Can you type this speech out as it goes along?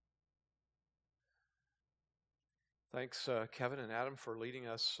Thanks, Kevin and Adam, for leading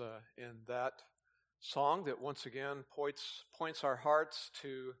us in that song that once again points our hearts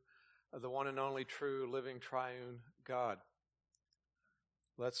to the one and only true, living, triune God.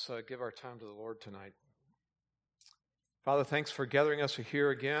 Let's give our time to the Lord tonight. Father, thanks for gathering us here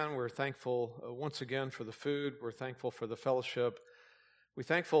again. We're thankful once again for the food. We're thankful for the fellowship. We're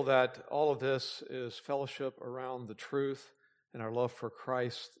thankful that all of this is fellowship around the truth and our love for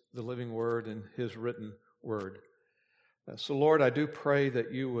Christ, the living Word, and His written Word. So, Lord, I do pray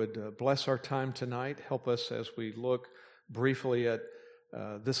that you would bless our time tonight. Help us as we look briefly at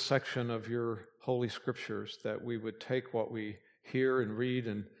this section of your Holy Scriptures, that we would take what we hear and read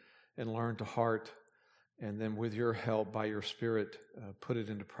and learn to heart, and then with your help, by your Spirit, put it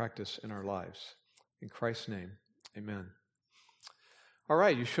into practice in our lives. In Christ's name, amen. All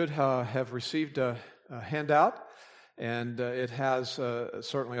right, you should have received a handout. And it has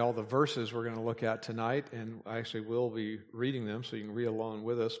certainly all the verses we're going to look at tonight, and I actually will be reading them so you can read along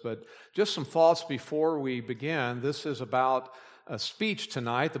with us. But just some thoughts before we begin. This is about speech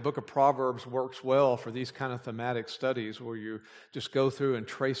tonight. The book of Proverbs works well for these kind of thematic studies where you just go through and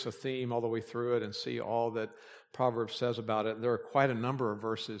trace a theme all the way through it and see all that Proverbs says about it. There are quite a number of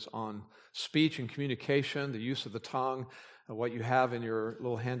verses on speech and communication, the use of the tongue. What you have in your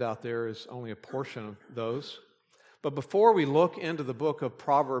little handout there is only a portion of those. But before we look into the book of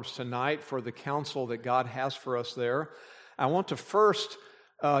Proverbs tonight for the counsel that God has for us there, I want to first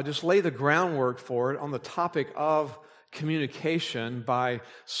just lay the groundwork for it on the topic of communication by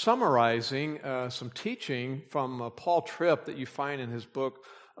summarizing some teaching from Paul Tripp that you find in his book,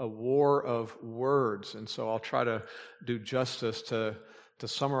 A War of Words. And so I'll try to do justice to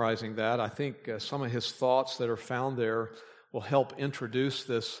summarizing that. I think some of his thoughts that are found there will help introduce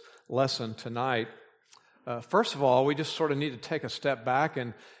this lesson tonight. First of all, we just sort of need to take a step back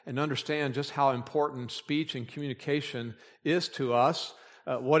and understand just how important speech and communication is to us,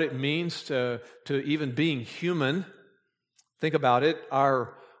 what it means to even being human. Think about it.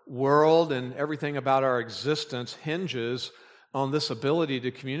 Our world and everything about our existence hinges on this ability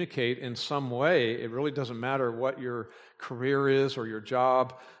to communicate in some way. It really doesn't matter what your career is or your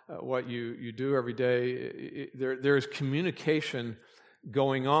job, what you do every day. There is communication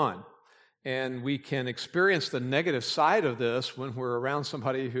going on. And we can experience the negative side of this when we're around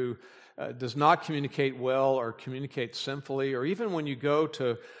somebody who does not communicate well or communicate sinfully, or even when you go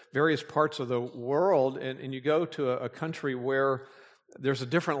to various parts of the world and you go to a country where there's a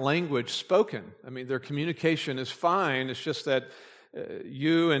different language spoken. I mean, their communication is fine. It's just that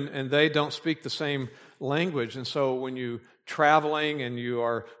you and they don't speak the same language. And so when you're traveling and you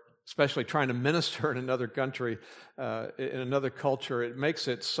are especially trying to minister in another country, in another culture, it makes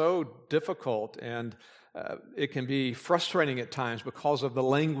it so difficult, and it can be frustrating at times because of the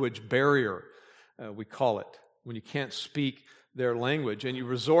language barrier, we call it, when you can't speak their language. And you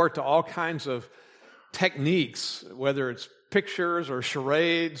resort to all kinds of techniques, whether it's pictures or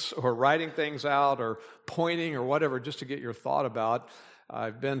charades or writing things out or pointing or whatever, just to get your thought about.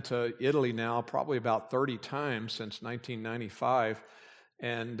 I've been to Italy now probably about 30 times since 1995,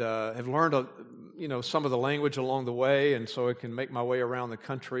 and have learned, some of the language along the way, and so I can make my way around the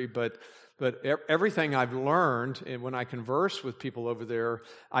country. But everything I've learned, and when I converse with people over there,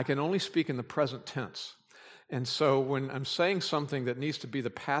 I can only speak in the present tense. And so when I'm saying something that needs to be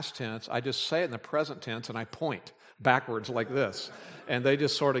the past tense, I just say it in the present tense, and I point backwards like this, and they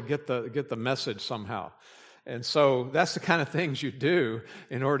just sort of get the message somehow. And so that's the kind of things you do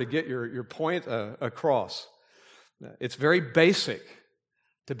in order to get your point across. It's very basic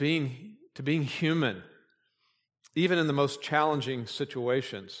to being human, even in the most challenging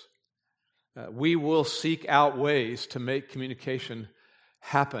situations. We will seek out ways to make communication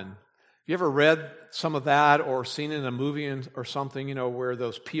happen. Have you ever read some of that or seen it in a movie or something, where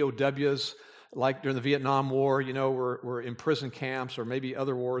those POWs, like during the Vietnam War, were in prison camps, or maybe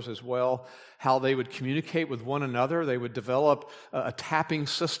other wars as well, how they would communicate with one another? They would develop a tapping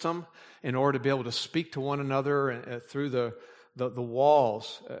system in order to be able to speak to one another through the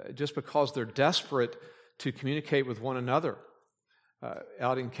walls, just because they're desperate to communicate with one another.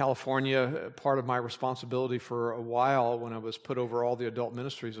 Out in California, part of my responsibility for a while when I was put over all the adult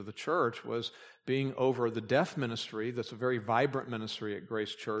ministries of the church was being over the deaf ministry. That's a very vibrant ministry at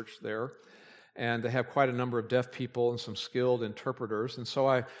Grace Church there. And they have quite a number of deaf people and some skilled interpreters. And so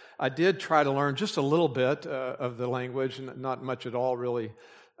I did try to learn just a little bit of the language, and not much at all really,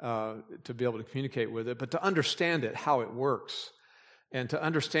 to be able to communicate with it, but to understand it, how it works, and to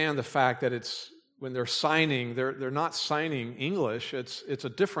understand the fact that it's when they're signing, they're not signing English. It's a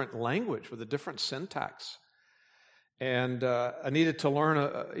different language with a different syntax. And I needed to learn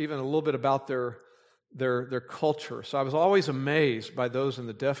even a little bit about their their culture. So I was always amazed by those in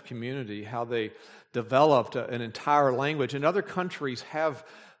the deaf community, how they developed an entire language. And other countries have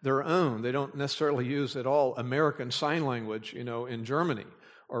their own. They don't necessarily use at all American Sign Language, in Germany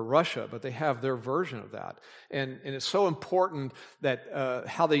or Russia, but they have their version of that. And it's so important that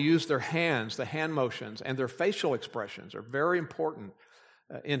how they use their hands, the hand motions, and their facial expressions are very important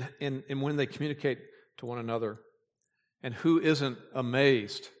in when they communicate to one another. And who isn't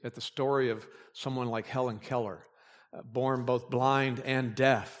amazed at the story of someone like Helen Keller, born both blind and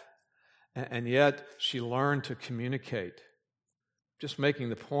deaf, and yet she learned to communicate. Just making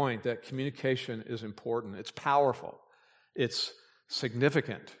the point that communication is important. It's powerful. It's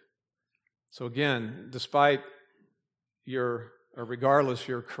significant. So again, despite regardless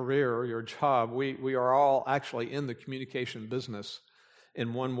your career or your job, we are all actually in the communication business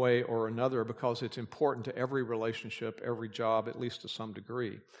in one way or another, because it's important to every relationship, every job, at least to some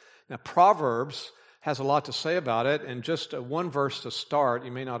degree. Now, Proverbs has a lot to say about it, and just one verse to start.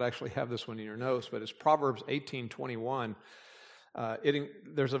 You may not actually have this one in your notes, but it's Proverbs 18:21.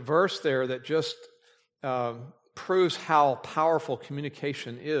 There's a verse there that just proves how powerful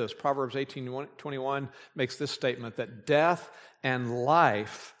communication is. Proverbs 18:21 makes this statement, that death and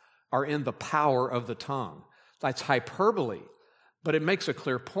life are in the power of the tongue. That's hyperbole, but it makes a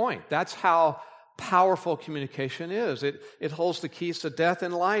clear point. That's how powerful communication is. It holds the keys to death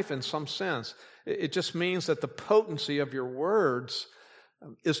and life in some sense. It just means that the potency of your words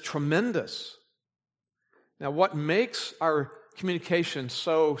is tremendous. Now, what makes our communication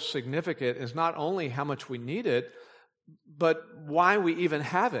so significant is not only how much we need it, but why we even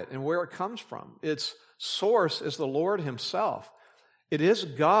have it and where it comes from. Its source is the Lord Himself. It is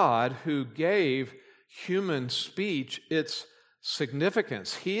God who gave human speech its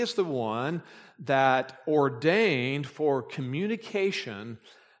significance. He is the one that ordained for communication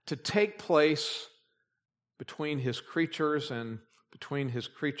to take place between His creatures and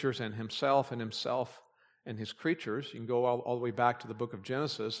Himself, and Himself and His creatures. You can go all the way back to the book of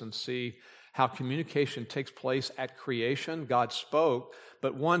Genesis and see how communication takes place at creation. God spoke,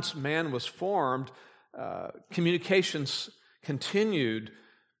 but once man was formed, communications continued,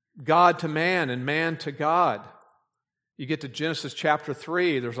 God to man and man to God. You get to Genesis chapter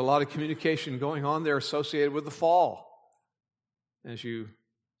 3, there's a lot of communication going on there associated with the fall. As you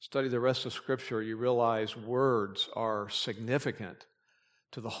study the rest of Scripture, you realize words are significant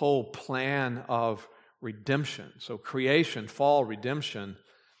to the whole plan of redemption. So creation, fall, redemption,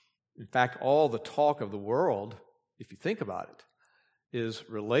 in fact, all the talk of the world, if you think about it, is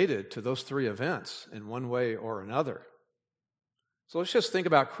related to those three events in one way or another. So let's just think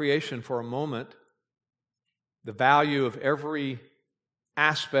about creation for a moment. The value of every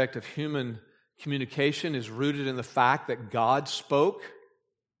aspect of human communication is rooted in the fact that God spoke.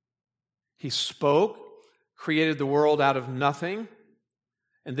 He spoke, created the world out of nothing,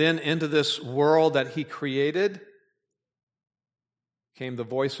 and then into this world that He created came the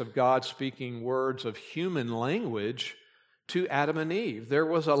voice of God speaking words of human language to Adam and Eve. There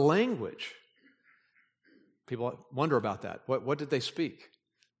was a language. People wonder about that. What did they speak?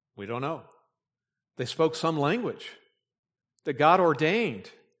 We don't know. They spoke some language that God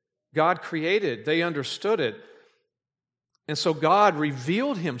ordained, God created. They understood it. And so God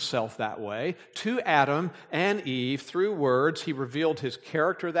revealed Himself that way to Adam and Eve through words. He revealed His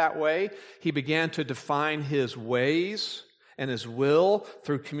character that way. He began to define His ways and His will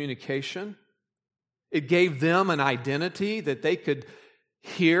through communication. It gave them an identity that they could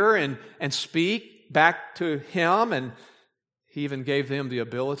hear and speak back to Him, and He even gave them the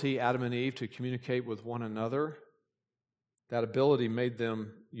ability, Adam and Eve, to communicate with one another. That ability made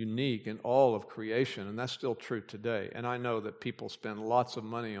them unique in all of creation, and that's still true today. And I know that people spend lots of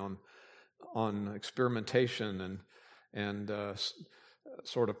money on experimentation and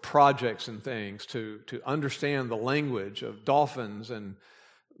sort of projects and things to understand the language of dolphins and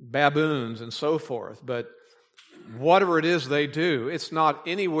baboons and so forth. But whatever it is they do, it's not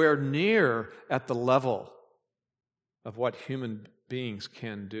anywhere near at the level of what human beings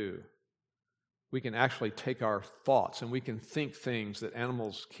can do. We can actually take our thoughts and we can think things that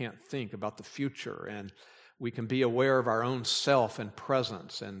animals can't think about the future, and we can be aware of our own self and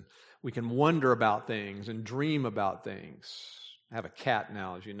presence, and we can wonder about things and dream about things. I have a cat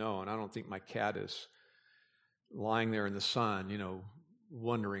now, as you know, and I don't think my cat is lying there in the sun,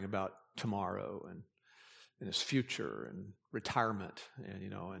 wondering about tomorrow and his future and retirement,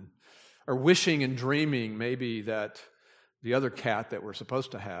 and or wishing and dreaming maybe that the other cat that we're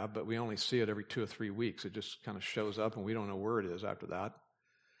supposed to have, but we only see it every 2 or 3 weeks. It just kind of shows up and we don't know where it is after that.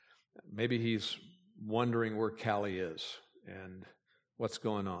 Maybe he's wondering where Callie is and what's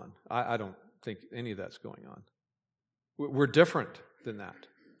going on. I don't think any of that's going on. We're different than that.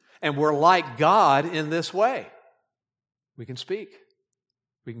 And we're like God in this way. We can speak.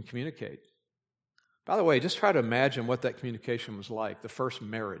 We can communicate. By the way, just try to imagine what that communication was like, the first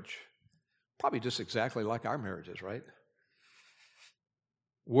marriage. Probably just exactly like our marriages, right?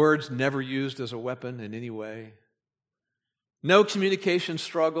 Words never used as a weapon in any way. No communication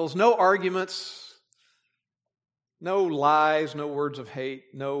struggles, no arguments, no lies, no words of hate,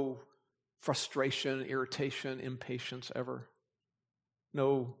 no frustration, irritation, impatience ever.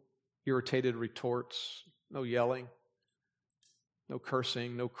 No irritated retorts, no yelling, no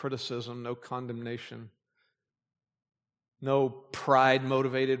cursing, no criticism, no condemnation, no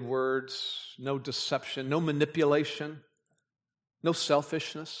pride-motivated words, no deception, no manipulation, no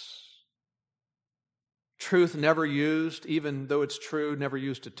selfishness. Truth never used, even though it's true, never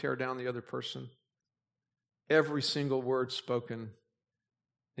used to tear down the other person. Every single word spoken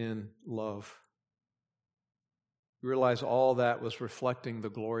in love. You realize all that was reflecting the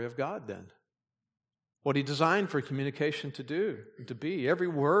glory of God then. What He designed for communication to do, to be. Every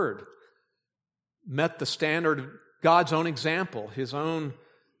word met the standard of God's own example, His own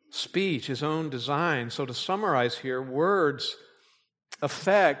speech, His own design. So to summarize here, words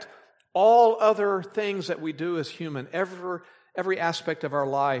affect all other things that we do as human, every aspect of our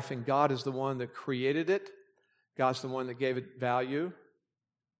life, and God is the one that created it. God's the one that gave it value.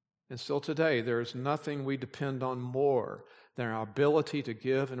 And still today, there is nothing we depend on more than our ability to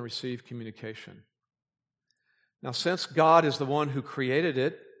give and receive communication. Now, since God is the one who created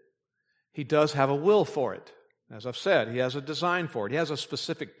it, He does have a will for it. As I've said, He has a design for it. He has a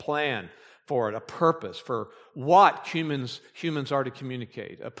specific plan for it, a purpose for what humans are to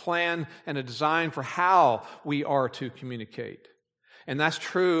communicate, a plan and a design for how we are to communicate. And that's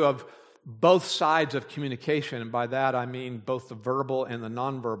true of both sides of communication, and by that I mean both the verbal and the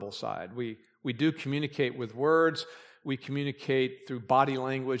nonverbal side. We do communicate with words. We communicate through body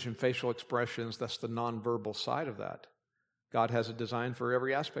language and facial expressions. That's the nonverbal side of that. God has a design for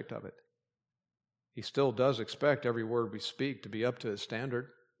every aspect of it. He still does expect every word we speak to be up to His standard.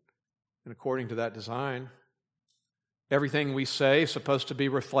 And according to that design, everything we say is supposed to be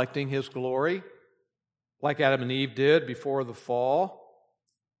reflecting His glory, like Adam and Eve did before the fall.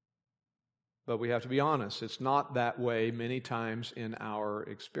 But we have to be honest, it's not that way many times in our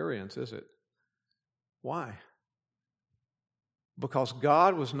experience, is it? Why? Because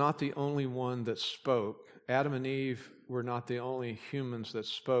God was not the only one that spoke. Adam and Eve were not the only humans that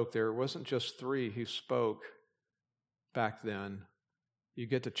spoke. There wasn't just three who spoke back then. You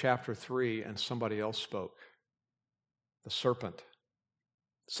get to chapter 3 and somebody else spoke. The serpent.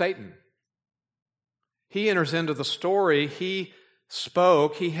 Satan. He enters into the story. He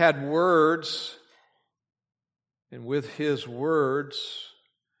spoke. He had words. And with his words,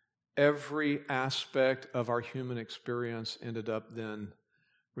 every aspect of our human experience ended up then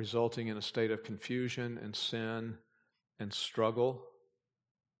resulting in a state of confusion and sin and struggle.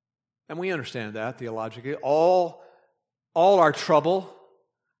 And we understand that theologically. All our trouble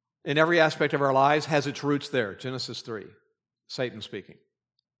in every aspect of our lives has its roots there. Genesis 3, Satan speaking.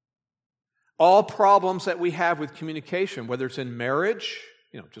 All problems that we have with communication, whether it's in marriage,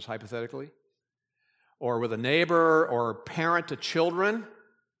 just hypothetically, or with a neighbor or parent to children,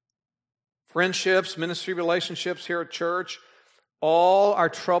 friendships, ministry relationships here at church, all our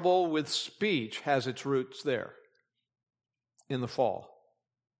trouble with speech has its roots there in the fall.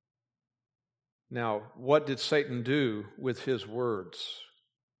 Now, what did Satan do with his words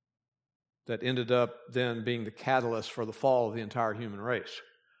that ended up then being the catalyst for the fall of the entire human race?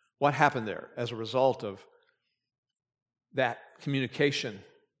 What happened there as a result of that communication?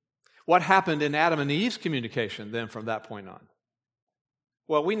 What happened in Adam and Eve's communication then from that point on?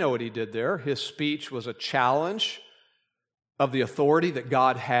 Well, we know what he did there. His speech was a challenge of the authority that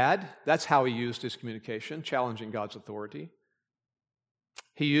God had. That's how he used his communication, challenging God's authority.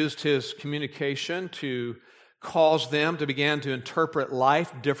 He used his communication to cause them to begin to interpret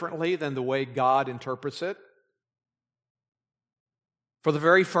life differently than the way God interprets it. For the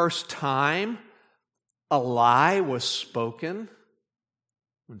very first time, a lie was spoken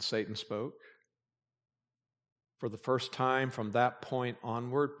when Satan spoke. For the first time from that point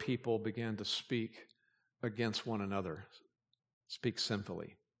onward, people began to speak against one another, speak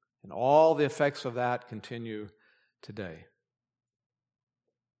sinfully. And all the effects of that continue today.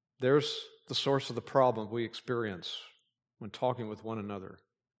 There's the source of the problem we experience when talking with one another.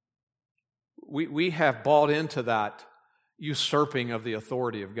 We have bought into that usurping of the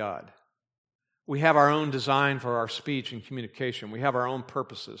authority of God. We have our own design for our speech and communication. We have our own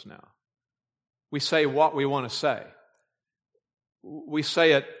purposes now. We say what we want to say. We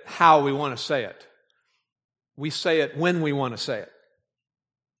say it how we want to say it. We say it when we want to say it.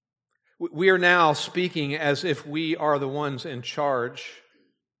 We are now speaking as if we are the ones in charge.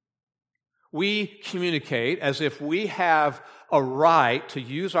 We communicate as if we have a right to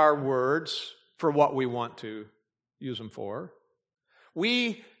use our words for what we want to use them for.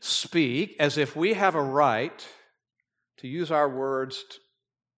 We speak as if we have a right to use our words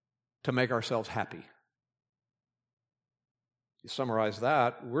to make ourselves happy. You summarize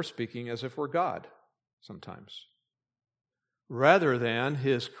that, we're speaking as if we're God sometimes, rather than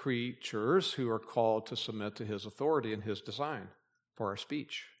His creatures who are called to submit to His authority and His design for our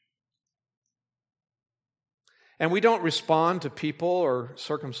speech. And we don't respond to people or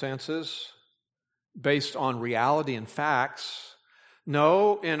circumstances based on reality and facts.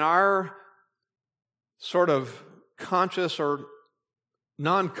 No, in our sort of conscious or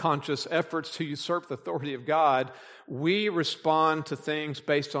non-conscious efforts to usurp the authority of God, we respond to things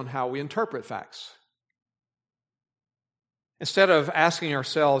based on how we interpret facts. Instead of asking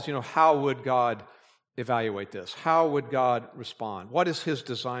ourselves, how would God evaluate this? How would God respond? What is His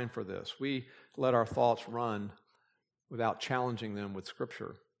design for this? We let our thoughts run without challenging them with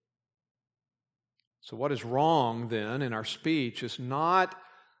Scripture. So what is wrong then in our speech is not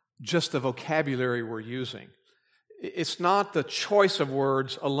just the vocabulary we're using. It's not the choice of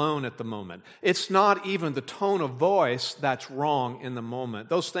words alone at the moment. It's not even the tone of voice that's wrong in the moment.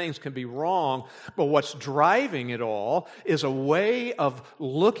 Those things can be wrong, but what's driving it all is a way of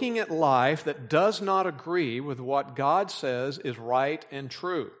looking at life that does not agree with what God says is right and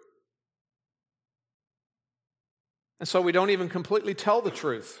true. And so we don't even completely tell the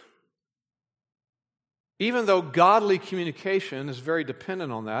truth. Even though godly communication is very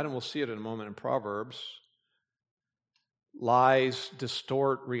dependent on that, and we'll see it in a moment in Proverbs, lies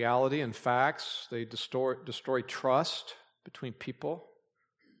distort reality and facts. They destroy trust between people.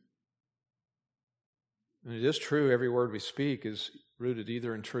 And it is true, every word we speak is rooted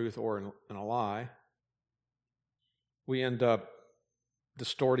either in truth or in a lie. We end up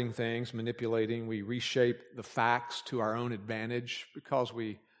distorting things, manipulating. We reshape the facts to our own advantage because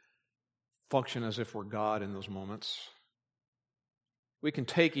we function as if we're God in those moments. We can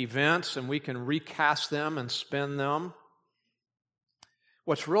take events and we can recast them and spin them.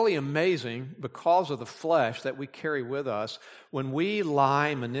 What's really amazing, because of the flesh that we carry with us, when we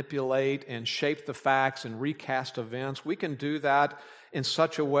lie, manipulate, and shape the facts and recast events, we can do that in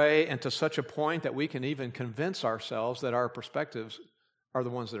such a way and to such a point that we can even convince ourselves that our perspectives are the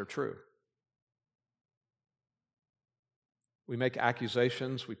ones that are true. We make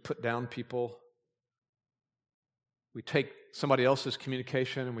accusations, we put down people, we take somebody else's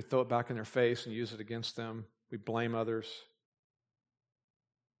communication and we throw it back in their face and use it against them. We blame others.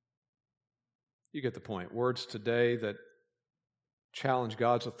 You get the point. Words today that challenge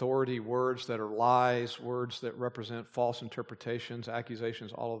God's authority, words that are lies, words that represent false interpretations,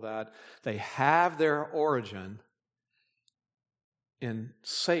 accusations, all of that, they have their origin in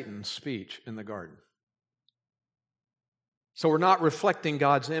Satan's speech in the garden. So we're not reflecting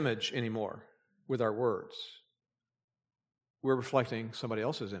God's image anymore with our words. We're reflecting somebody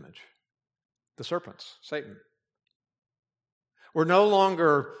else's image, the serpent's, Satan. We're no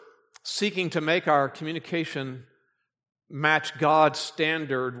longer seeking to make our communication match God's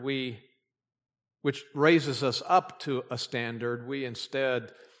standard, which raises us up to a standard. We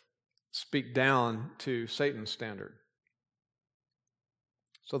instead speak down to Satan's standard.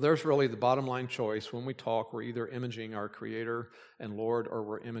 So there's really the bottom line choice. When we talk, we're either imaging our Creator and Lord, or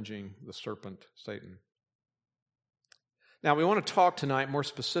we're imaging the serpent, Satan. Now, we want to talk tonight more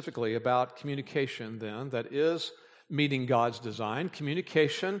specifically about communication then that is meeting God's design,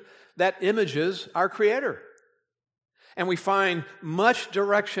 communication that images our Creator. And we find much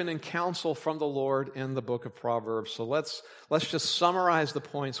direction and counsel from the Lord in the book of Proverbs. So let's just summarize the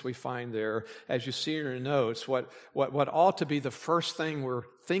points we find there. As you see in your notes, what ought to be the first thing we're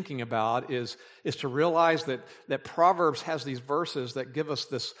thinking about is to realize that Proverbs has these verses that give us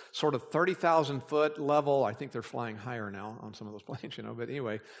this sort of 30,000-foot level. I think they're flying higher now on some of those planes, but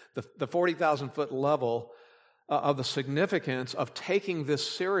anyway, the 40,000-foot level of the significance of taking this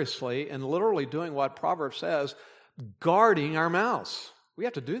seriously and literally doing what Proverbs says, guarding our mouths. We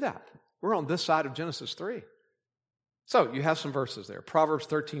have to do that. We're on this side of Genesis 3. So you have some verses there. Proverbs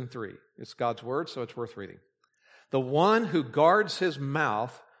 13:3. It's God's word, so it's worth reading. The one who guards his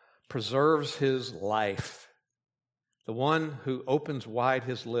mouth preserves his life. The one who opens wide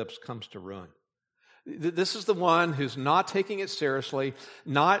his lips comes to ruin. This is the one who's not taking it seriously,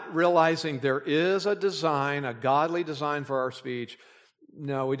 not realizing there is a design, a godly design for our speech.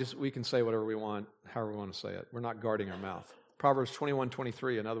 No, we can say whatever we want, however we want to say it. We're not guarding our mouth. Proverbs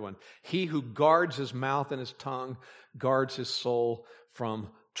 21:23, another one. He who guards his mouth and his tongue guards his soul from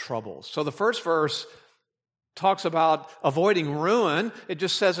troubles. So the first verse talks about avoiding ruin. It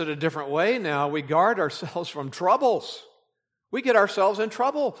just says it a different way now. We guard ourselves from troubles. We get ourselves in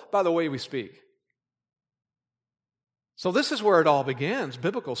trouble by the way we speak. So this is where it all begins.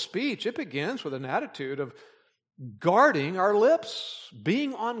 Biblical speech, it begins with an attitude of guarding our lips,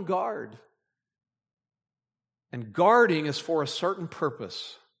 being on guard. And guarding is for a certain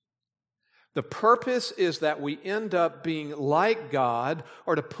purpose. The purpose is that we end up being like God,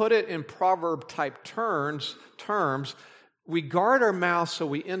 or to put it in proverb-type terms, we guard our mouth so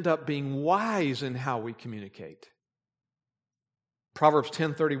we end up being wise in how we communicate. Proverbs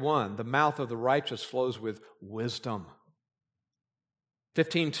 10:31, the mouth of the righteous flows with wisdom.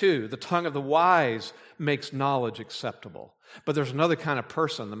 15:2, the tongue of the wise makes knowledge acceptable. But there's another kind of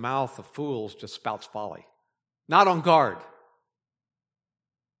person, the mouth of fools just spouts folly. Not on guard.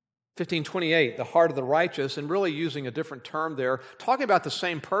 15:28, the heart of the righteous, and really using a different term there, talking about the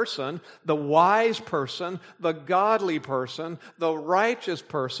same person, the wise person, the godly person, the righteous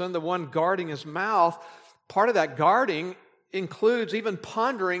person, the one guarding his mouth. Part of that guarding includes even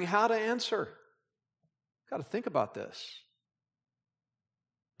pondering how to answer. Got to think about this.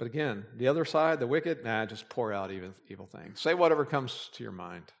 But again, the other side, the wicked, just pour out evil things. Say whatever comes to your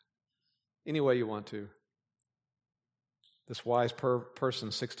mind, any way you want to. This wise person,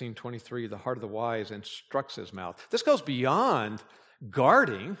 16:23, the heart of the wise instructs his mouth. This goes beyond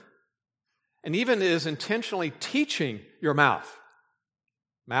guarding and even is intentionally teaching your mouth.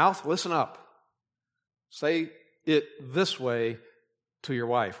 Mouth, listen up. Say it this way to your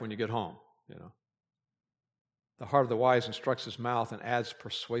wife when you get home, The heart of the wise instructs his mouth and adds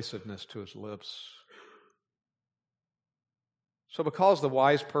persuasiveness to his lips. So because the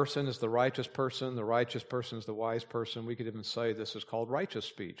wise person is the righteous person is the wise person, we could even say this is called righteous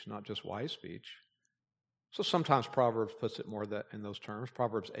speech, not just wise speech. So sometimes Proverbs puts it more in those terms.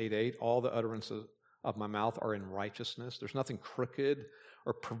 Proverbs 8:8, all the utterances of my mouth are in righteousness. There's nothing crooked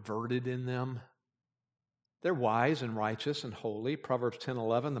or perverted in them. They're wise and righteous and holy. Proverbs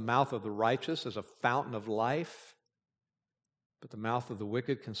 10:11, the mouth of the righteous is a fountain of life, but the mouth of the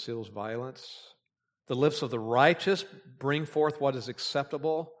wicked conceals violence. The lips of the righteous bring forth what is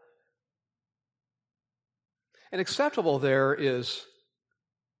acceptable. And acceptable there is,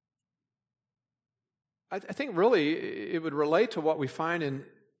 I think really it would relate to what we find in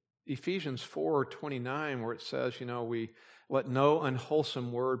Ephesians 4:29, where it says, we let no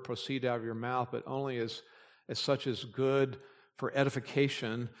unwholesome word proceed out of your mouth, but only as such as good for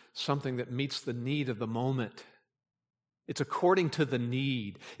edification, something that meets the need of the moment. It's according to the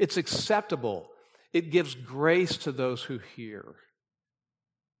need. It's acceptable. It gives grace to those who hear.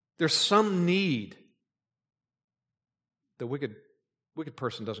 There's some need. The wicked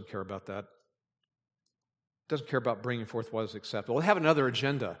person doesn't care about that. Doesn't care about bringing forth what is acceptable. They have another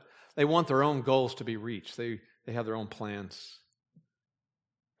agenda. They want their own goals to be reached. They have their own plans.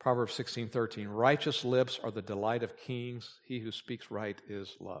 Proverbs 16:13, righteous lips are the delight of kings. He who speaks right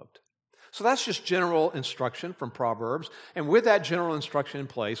is loved. So that's just general instruction from Proverbs. And with that general instruction in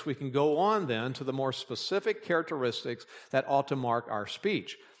place, we can go on then to the more specific characteristics that ought to mark our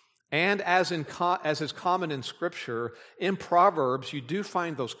speech. And as is common in Scripture, in Proverbs, you do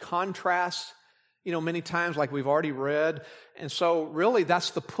find those contrasts, many times like we've already read. And so really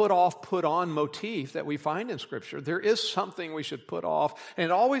that's the put off, put on motif that we find in Scripture. There is something we should put off, and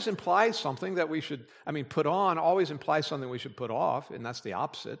it always implies something that we should, put on always implies something we should put off, and that's the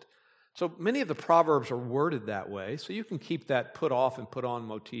opposite. So many of the Proverbs are worded that way, so you can keep that put off and put on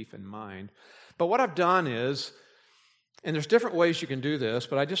motif in mind. But what I've done is, and there's different ways you can do this,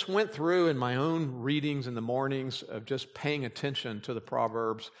 but I just went through in my own readings in the mornings of just paying attention to the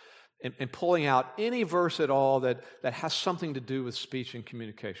Proverbs and pulling out any verse at all that has something to do with speech and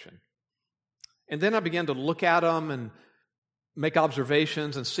communication. And then I began to look at them and make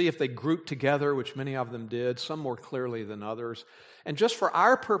observations and see if they group together, which many of them did, some more clearly than others. And just for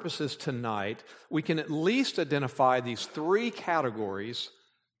our purposes tonight, we can at least identify these three categories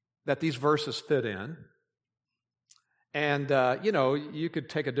that these verses fit in. And, you could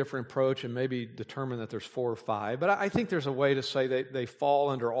take a different approach and maybe determine that there's 4 or 5. But I think there's a way to say they fall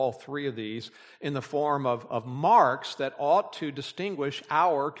under all three of these in the form of marks that ought to distinguish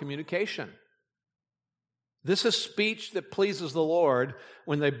our communication. This is speech that pleases the Lord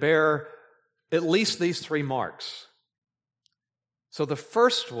when they bear at least these 3 marks. So the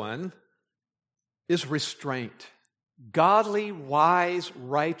first one is restraint. Godly, wise,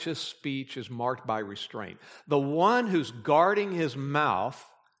 righteous speech is marked by restraint. The one who's guarding his mouth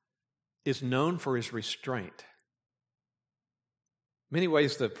is known for his restraint. Many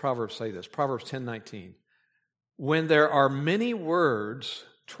ways the Proverbs say this. Proverbs 10:19. When there are many words,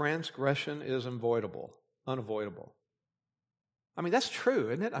 transgression is unavoidable. I mean, that's true,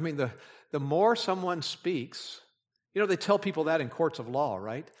 isn't it? I mean, the more someone speaks, they tell people that in courts of law,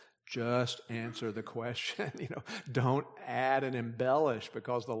 right? Just answer the question. Don't add and embellish,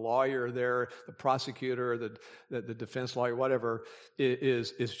 because the lawyer there, the prosecutor, the defense lawyer, whatever,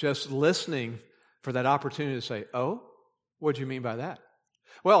 is just listening for that opportunity to say, "Oh, what do you mean by that?"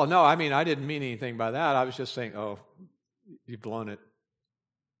 "Well, no, I didn't mean anything by that. I was just saying," "Oh, you've blown it."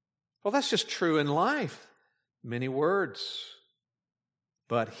 Well, that's just true in life. Many words.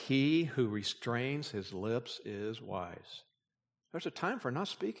 But he who restrains his lips is wise. There's a time for not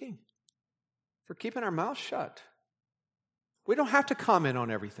speaking, for keeping our mouths shut. We don't have to comment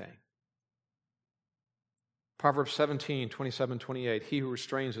on everything. Proverbs 17:27-28. He who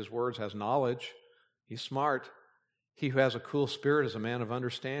restrains his words has knowledge. He's smart. He who has a cool spirit is a man of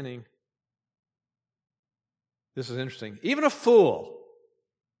understanding. This is interesting. Even a fool,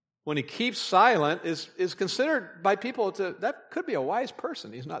 when he keeps silent, is considered by people that could be a wise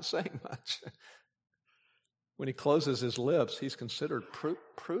person. He's not saying much. When he closes his lips, he's considered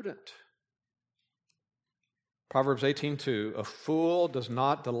prudent. Proverbs 18:2, a fool does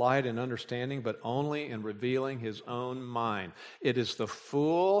not delight in understanding, but only in revealing his own mind. It is the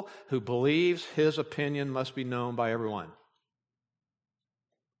fool who believes his opinion must be known by everyone.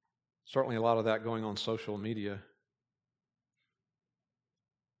 Certainly a lot of that going on social media.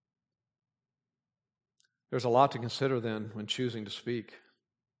 There's a lot to consider then when choosing to speak.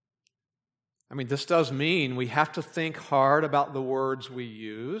 This does mean we have to think hard about the words we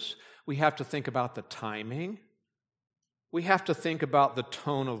use. We have to think about the timing. We have to think about the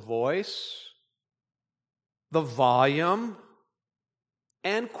tone of voice, the volume,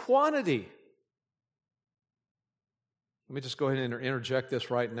 and quantity. Let me just go ahead and interject this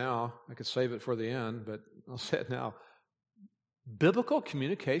right now. I could save it for the end, but I'll say it now. Biblical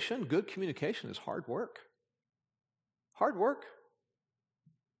communication, good communication, is hard work. Hard work.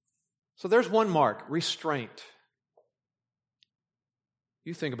 So there's one mark, restraint.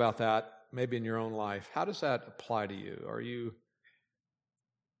 You think about that maybe in your own life. How does that apply to you? Are you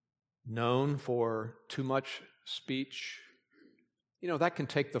known for too much speech? That can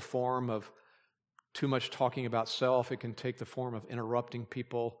take the form of too much talking about self. It can take the form of interrupting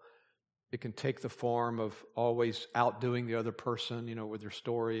people. It can take the form of always outdoing the other person, with your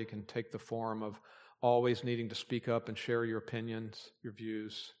story. It can take the form of always needing to speak up and share your opinions, your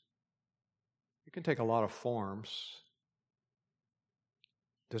views. It can take a lot of forms.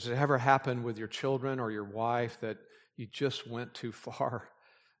 Does it ever happen with your children or your wife that you just went too far?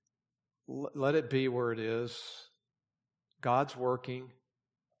 Let it be where it is. God's working.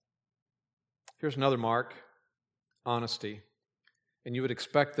 Here's another mark, honesty. And you would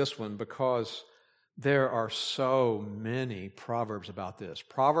expect this one because there are so many Proverbs about this.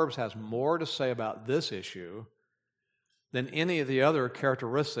 Proverbs has more to say about this issue than any of the other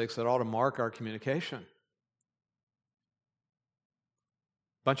characteristics that ought to mark our communication.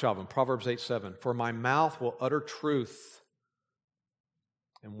 Bunch of them. Proverbs 8:7. For my mouth will utter truth,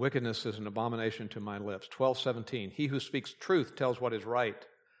 and wickedness is an abomination to my lips. 12:17. He who speaks truth tells what is right,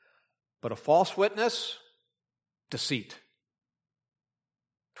 but a false witness, deceit.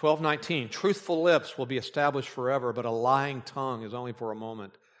 12:19. Truthful lips will be established forever, but a lying tongue is only for a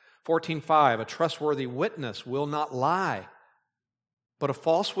moment. 14:5. A trustworthy witness will not lie, but a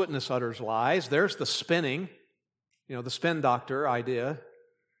false witness utters lies. There's the spinning, the spin doctor idea.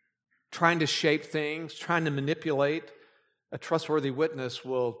 Trying to shape things, trying to manipulate. A trustworthy witness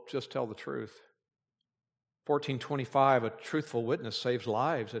will just tell the truth. 14:25, a truthful witness saves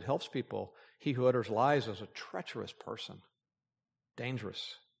lives. It helps people. He who utters lies is a treacherous person.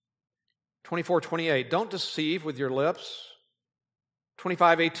 Dangerous. 24:28, don't deceive with your lips.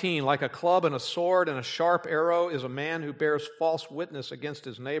 25:18, like a club and a sword and a sharp arrow is a man who bears false witness against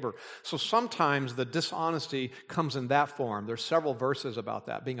his neighbor. So sometimes the dishonesty comes in that form. There's several verses about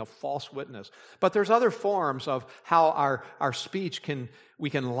that, being a false witness. But there's other forms of how our speech we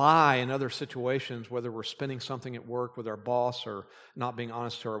can lie in other situations, whether we're spinning something at work with our boss or not being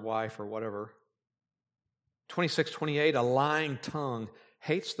honest to our wife or whatever. 26:28, a lying tongue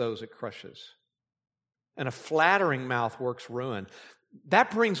hates those it crushes, and a flattering mouth works ruin.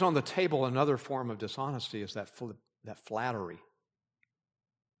 That brings on the table another form of dishonesty, is that flattery.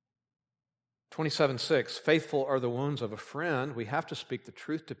 27:6, faithful are the wounds of a friend. We have to speak the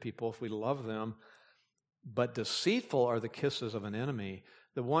truth to people if we love them, but deceitful are the kisses of an enemy.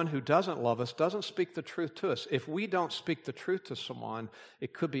 The one who doesn't love us doesn't speak the truth to us. If we don't speak the truth to someone,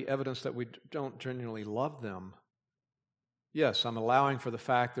 it could be evidence that we don't genuinely love them. Yes, I'm allowing for the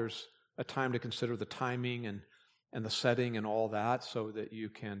fact there's a time to consider the timing and the setting and all that so that you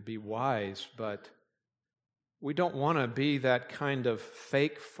can be wise, but we don't want to be that kind of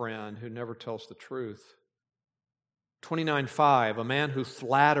fake friend who never tells the truth. 29:5, a man who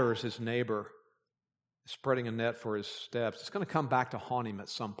flatters his neighbor, spreading a net for his steps, it's going to come back to haunt him at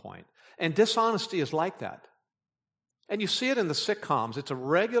some point. And dishonesty is like that. And you see it in the sitcoms. It's a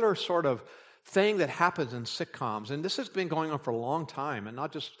regular sort of thing that happens in sitcoms. And this has been going on for a long time, and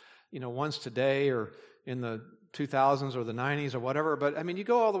not just, ones today or in the 2000s or the 90s or whatever. But, you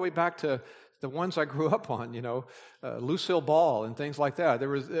go all the way back to the ones I grew up on, Lucille Ball and things like that. There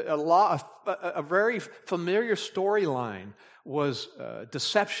was a very familiar storyline was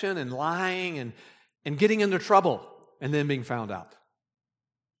deception and lying and getting into trouble and then being found out.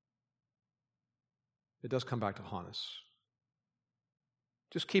 It does come back to haunt us.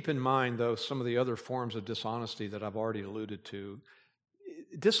 Just keep in mind, though, some of the other forms of dishonesty that I've already alluded to.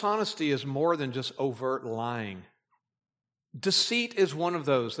 Dishonesty is more than just overt lying. Deceit is one of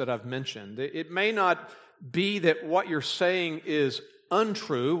those that I've mentioned. It may not be that what you're saying is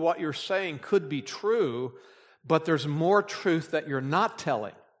untrue. What you're saying could be true, but there's more truth that you're not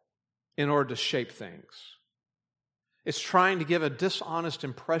telling in order to shape things. It's trying to give a dishonest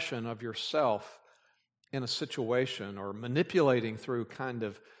impression of yourself in a situation, or manipulating through kind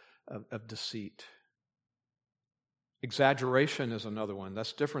of deceit. Exaggeration is another one.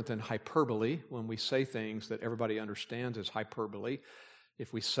 That's different than hyperbole, when we say things that everybody understands as hyperbole.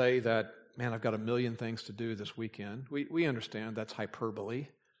 If we say that, man, I've got 1 million things to do this weekend, we understand that's hyperbole.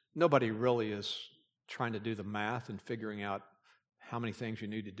 Nobody really is trying to do the math and figuring out how many things you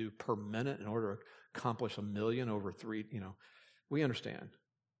need to do per minute in order to accomplish 1 million over 3, we understand.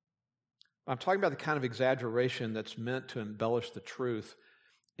 I'm talking about the kind of exaggeration that's meant to embellish the truth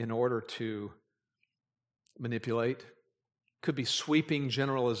in order to manipulate. Could be sweeping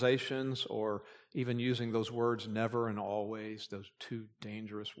generalizations, or even using those words never and always, those two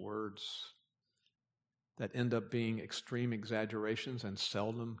dangerous words that end up being extreme exaggerations and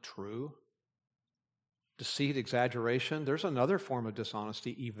seldom true. Deceit, exaggeration. There's another form of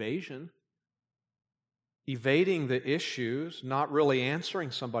dishonesty, evasion. Evading the issues, not really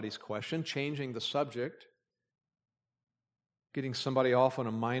answering somebody's question, changing the subject, getting somebody off on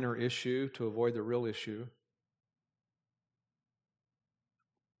a minor issue to avoid the real issue.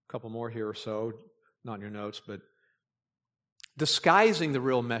 A couple more here or so, not in your notes, but disguising the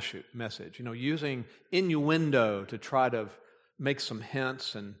real message, using innuendo to try to make some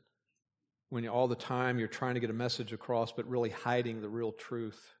hints, and when all the time you're trying to get a message across, but really hiding the real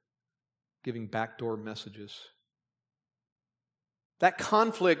truth. Giving backdoor messages. That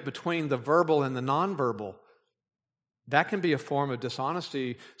conflict between the verbal and the nonverbal, that can be a form of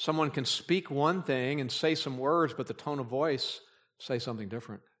dishonesty. Someone can speak one thing and say some words, but the tone of voice say something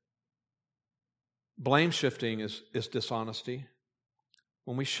different. Blame shifting is dishonesty.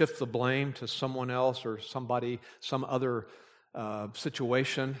 When we shift the blame to someone else or somebody, some other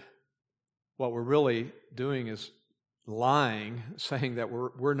situation, what we're really doing is lying, saying that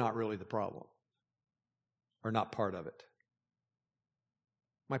we're not really the problem or not part of it.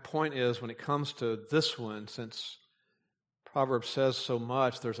 My point is, when it comes to this one, since Proverbs says so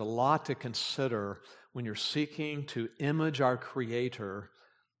much, there's a lot to consider when you're seeking to image our Creator,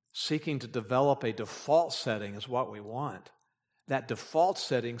 seeking to develop a default setting is what we want. That default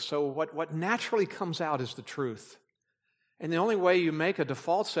setting, so what naturally comes out is the truth. And the only way you make a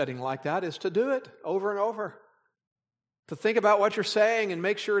default setting like that is to do it over and over. To think about what you're saying and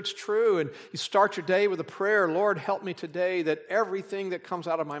make sure it's true. And you start your day with a prayer, Lord, help me today that everything that comes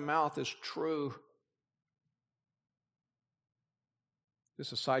out of my mouth is true.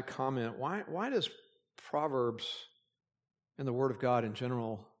 Just a side comment. Why does Proverbs and the Word of God in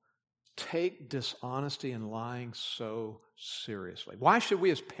general take dishonesty and lying so seriously? Why should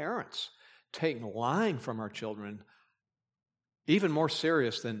we as parents take lying from our children even more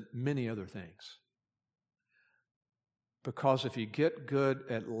serious than many other things? Because if you get good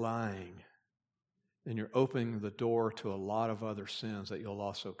at lying, then you're opening the door to a lot of other sins that you'll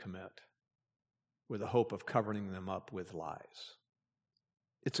also commit with the hope of covering them up with lies.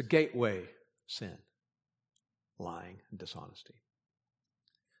 It's a gateway sin, lying and dishonesty.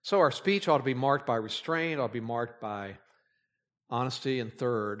 So our speech ought to be marked by restraint, ought to be marked by honesty, and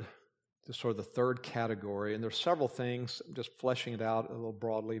third, this sort of the third category, and there's several things, I'm just fleshing it out a little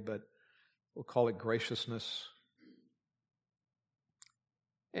broadly, but we'll call it graciousness.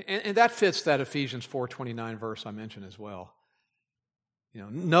 And that fits that Ephesians 4:29 verse I mentioned as well.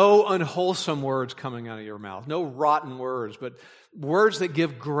 No unwholesome words coming out of your mouth, no rotten words, but words that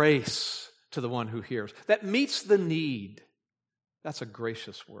give grace to the one who hears. That meets the need. That's a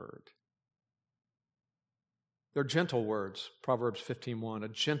gracious word. They're gentle words. Proverbs 15:1, a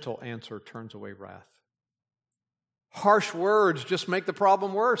gentle answer turns away wrath. Harsh words just make the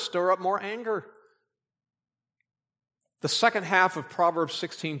problem worse, stir up more anger. The second half of Proverbs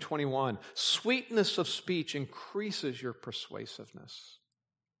 16:21, sweetness of speech increases your persuasiveness.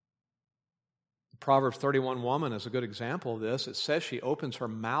 The Proverbs 31 woman is a good example of this. It says she opens her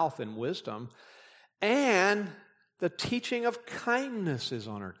mouth in wisdom, and the teaching of kindness is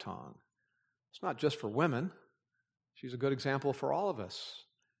on her tongue. It's not just for women. She's a good example for all of us.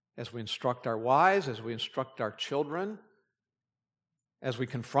 As we instruct our wives, as we instruct our children, as we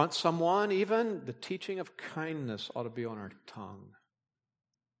confront someone, even the teaching of kindness ought to be on our tongue.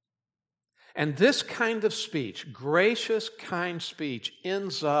 And this kind of speech, gracious, kind speech,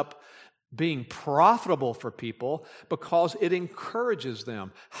 ends up being profitable for people because it encourages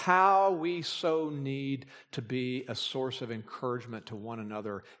them. How we so need to be a source of encouragement to one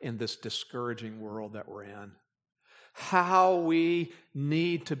another in this discouraging world that we're in. How we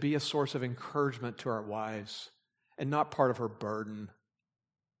need to be a source of encouragement to our wives and not part of her burden.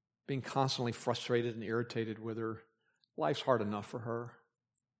 Being constantly frustrated and irritated with her. Life's hard enough for her.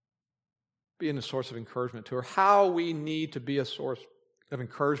 Being a source of encouragement to her. How we need to be a source of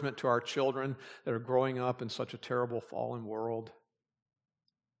encouragement to our children that are growing up in such a terrible fallen world.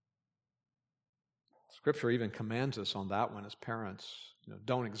 Scripture even commands us on that one as parents.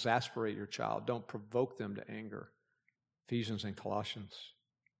 Don't exasperate your child. Don't provoke them to anger. Ephesians and Colossians.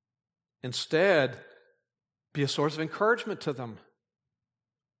 Instead, be a source of encouragement to them.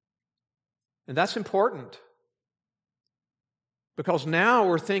 And that's important. Because now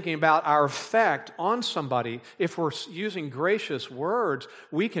we're thinking about our effect on somebody. If we're using gracious words,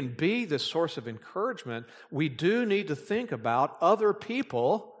 we can be this source of encouragement. We do need to think about other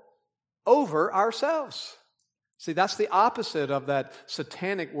people over ourselves. See, that's the opposite of that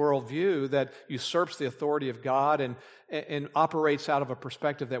satanic worldview that usurps the authority of God and operates out of a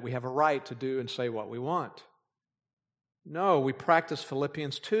perspective that we have a right to do and say what we want. No, we practice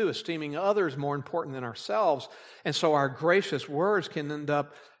Philippians 2, esteeming others more important than ourselves. And so our gracious words can end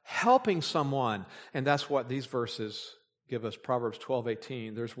up helping someone. And that's what these verses give us. Proverbs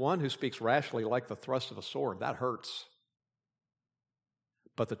 12:18. There's one who speaks rashly like the thrust of a sword. That hurts.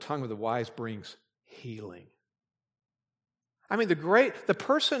 But the tongue of the wise brings healing. I mean, the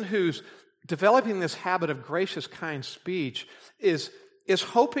person who's developing this habit of gracious, kind speech is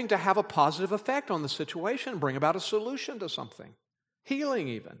hoping to have a positive effect on the situation, bring about a solution to something, healing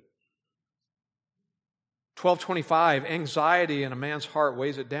even. 12:25, anxiety in a man's heart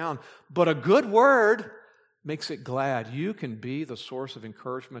weighs it down, but a good word makes it glad. You can be the source of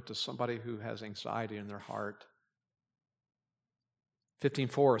encouragement to somebody who has anxiety in their heart.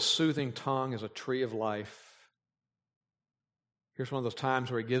 15:4, a soothing tongue is a tree of life. Here's one of those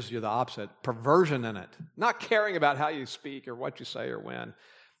times where he gives you the opposite, perversion in it. Not caring about how you speak or what you say or when.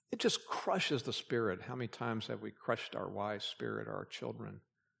 It just crushes the spirit. How many times have we crushed our wife's spirit or our children?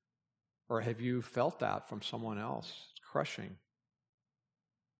 Or have you felt that from someone else? It's crushing.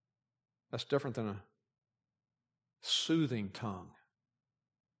 That's different than a soothing tongue.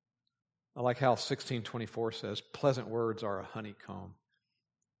 I like how 16:24 says, pleasant words are a honeycomb.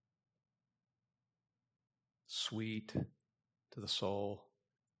 Sweet to the soul,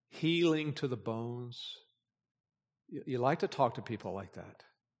 healing to the bones. You like to talk to people like that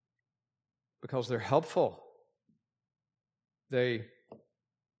because they're helpful. They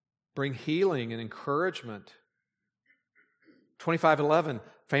bring healing and encouragement. 25:11,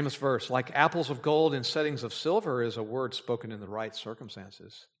 famous verse, like apples of gold in settings of silver is a word spoken in the right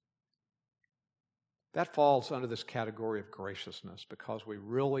circumstances. That falls under this category of graciousness because we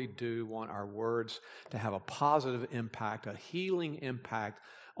really do want our words to have a positive impact, a healing impact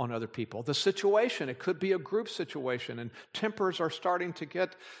on other people. The situation, it could be a group situation, and tempers are starting to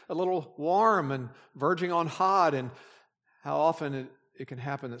get a little warm and verging on hot, and how often it can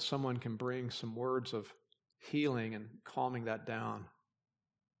happen that someone can bring some words of healing and calming that down.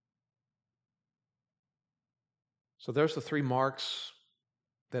 So there's the three marks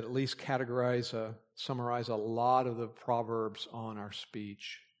that at least summarize a lot of the Proverbs on our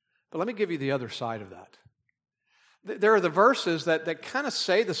speech. But let me give you the other side of that. There are the verses that kind of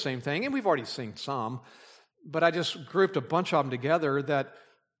say the same thing, and we've already seen some, but I just grouped a bunch of them together that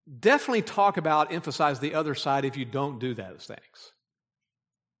definitely emphasize the other side if you don't do those things.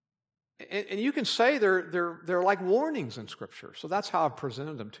 And you can say they're like warnings in Scripture, so that's how I've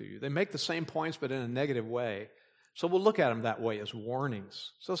presented them to you. They make the same points, but in a negative way. So we'll look at them that way as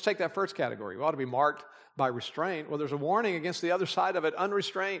warnings. So let's take that first category. We ought to be marked by restraint. Well, there's a warning against the other side of it,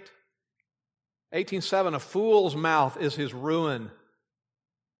 unrestraint. 18:7, a fool's mouth is his ruin,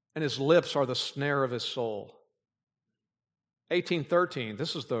 and his lips are the snare of his soul. 18:13,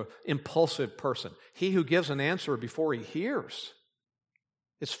 this is the impulsive person. He who gives an answer before he hears.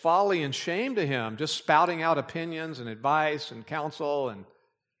 It's folly and shame to him, just spouting out opinions and advice and counsel and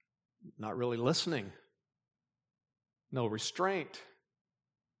not really listening. No restraint.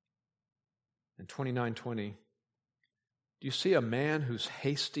 And 29:20, do you see a man who's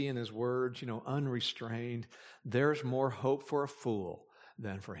hasty in his words, unrestrained? There's more hope for a fool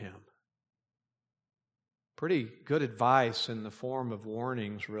than for him. Pretty good advice in the form of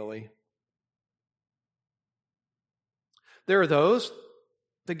warnings, really. There are those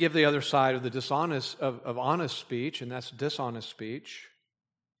that give the other side of the dishonest of honest speech, and that's dishonest speech.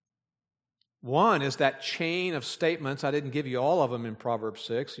 One is that chain of statements. I didn't give you all of them in Proverbs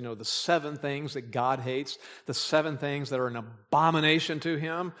 6. The 7 things that God hates, the 7 things that are an abomination to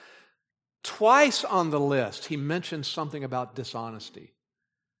him. Twice on the list, he mentions something about dishonesty.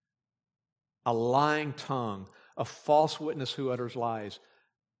 A lying tongue, a false witness who utters lies.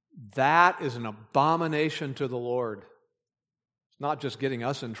 That is an abomination to the Lord. It's not just getting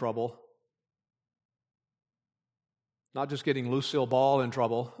us in trouble. Not just getting Lucille Ball in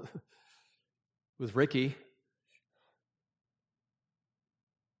trouble with Ricky. It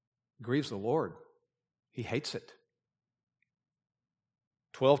grieves the Lord. He hates it.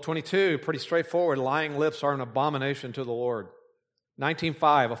 12:22, pretty straightforward. Lying lips are an abomination to the Lord.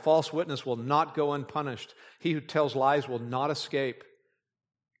 19:5, a false witness will not go unpunished. He who tells lies will not escape.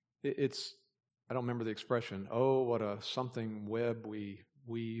 I don't remember the expression. Oh, what a something web we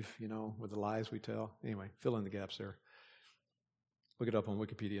weave, with the lies we tell. Anyway, fill in the gaps there. Look it up on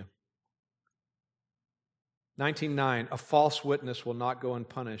Wikipedia. 19:9, a false witness will not go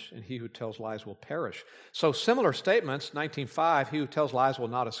unpunished, and he who tells lies will perish. So similar statements, 19:5, he who tells lies will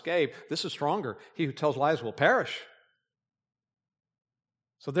not escape. This is stronger. He who tells lies will perish.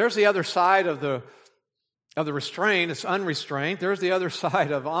 So there's the other side of the restraint. It's unrestrained. There's the other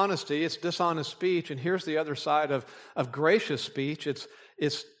side of honesty. It's dishonest speech. And here's the other side of gracious speech.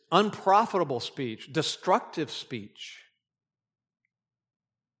 It's unprofitable speech, destructive speech.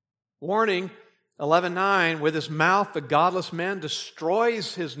 Warning, 11:9, with his mouth the godless man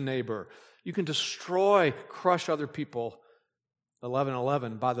destroys his neighbor. You can crush other people.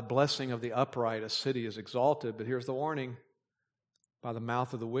 11:11, by the blessing of the upright a city is exalted. But here's the warning. By the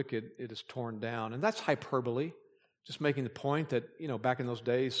mouth of the wicked, it is torn down. And that's hyperbole, just making the point that, back in those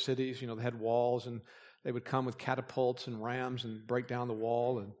days, cities, they had walls, and they would come with catapults and rams and break down the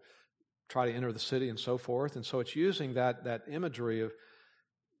wall and try to enter the city and so forth. And so it's using that imagery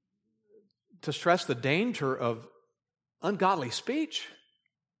to stress the danger of ungodly speech.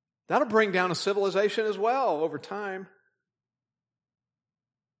 That'll bring down a civilization as well over time.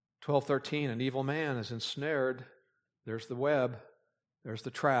 12:13, an evil man is ensnared. There's the web. There's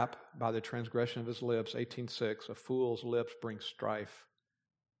the trap by the transgression of his lips. 18:6, a fool's lips bring strife.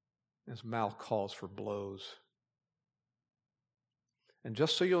 His mouth calls for blows. And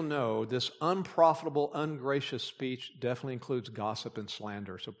just so you'll know, this unprofitable, ungracious speech definitely includes gossip and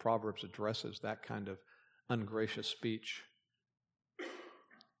slander. So Proverbs addresses that kind of ungracious speech.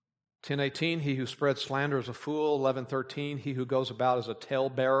 10:18, he who spreads slander is a fool. 11:13, he who goes about as a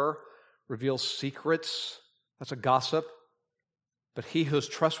talebearer reveals secrets. That's a gossip. But he who is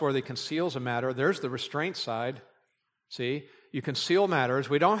trustworthy conceals a matter. There's the restraint side. See, you conceal matters.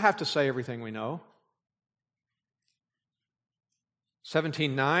 We don't have to say everything we know.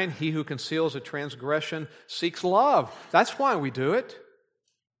 17:9, he who conceals a transgression seeks love. That's why we do it.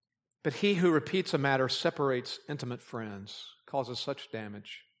 But he who repeats a matter separates intimate friends, causes such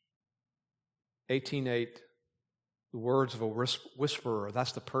damage. 18:8, the words of a whisperer.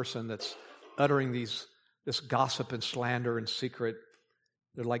 That's the person that's uttering this gossip and slander and secret.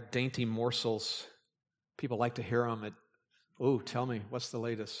 They're like dainty morsels. People like to hear them tell me, what's the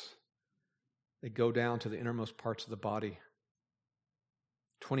latest? They go down to the innermost parts of the body.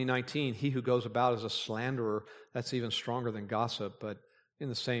 2019, he who goes about as a slanderer, that's even stronger than gossip, but in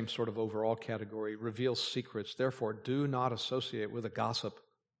the same sort of overall category, reveals secrets. Therefore, do not associate with a gossip.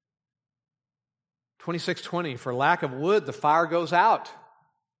 26:20, for lack of wood, the fire goes out.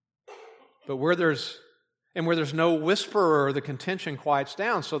 But where there's no whisperer, the contention quiets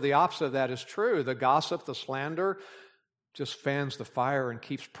down. So the opposite of that is true. The gossip, the slander, just fans the fire and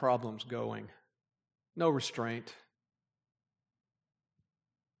keeps problems going. No restraint.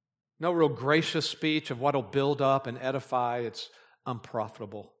 No real gracious speech of what will build up and edify. It's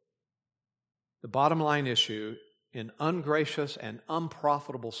unprofitable. The bottom line issue in ungracious and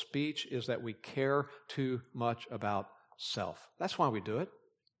unprofitable speech is that we care too much about self. That's why we do it.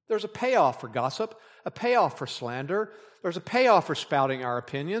 There's a payoff for gossip, a payoff for slander. There's a payoff for spouting our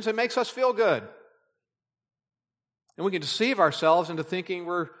opinions. It makes us feel good. And we can deceive ourselves into thinking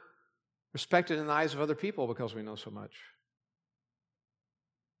we're respected in the eyes of other people because we know so much.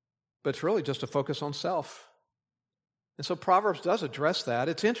 But it's really just a focus on self. And so Proverbs does address that.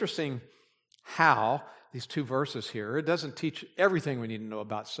 It's interesting how these two verses here, it doesn't teach everything we need to know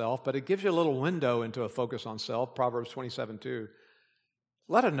about self, but it gives you a little window into a focus on self. Proverbs 27:2.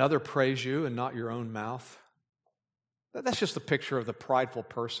 Let another praise you and not your own mouth. That's just a picture of the prideful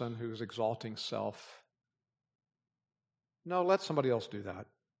person who's exalting self. No, let somebody else do that.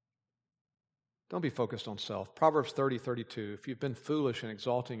 Don't be focused on self. Proverbs 30:32. If you've been foolish in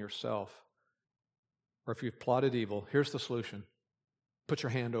exalting yourself, or if you've plotted evil, here's the solution. Put your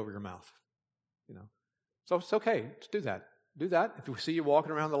hand over your mouth. So it's okay. Just do that. Do that. If we see you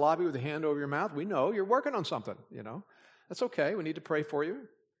walking around the lobby with a hand over your mouth, we know you're working on something, That's okay. We need to pray for you.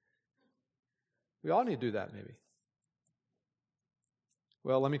 We all need to do that, maybe.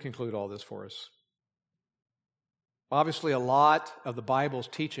 Well, let me conclude all this for us. Obviously, a lot of the Bible's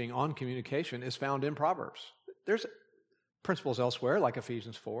teaching on communication is found in Proverbs. There's principles elsewhere, like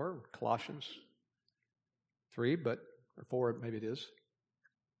Ephesians 4, Colossians 3, or 4, maybe it is.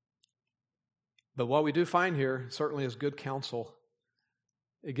 But what we do find here certainly is good counsel.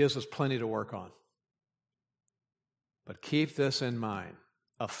 It gives us plenty to work on. But keep this in mind.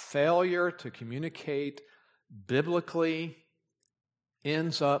 A failure to communicate biblically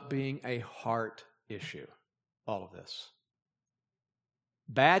ends up being a heart issue, all of this.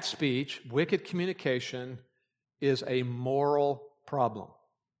 Bad speech, wicked communication is a moral problem.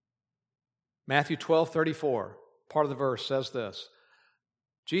 Matthew 12:34, part of the verse says this.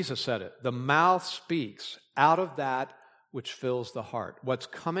 Jesus said it. The mouth speaks out of that which fills the heart. What's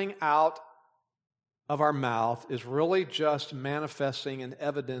coming out of our mouth is really just manifesting and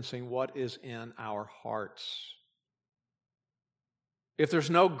evidencing what is in our hearts. If there's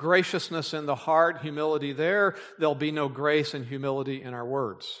no graciousness in the heart, humility there'll be no grace and humility in our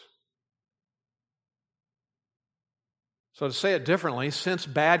words. So to say it differently, since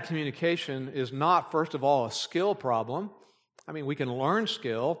bad communication is not, first of all, a skill problem, we can learn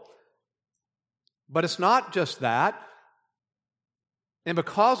skill, but it's not just that. And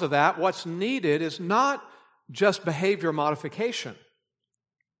because of that, what's needed is not just behavior modification.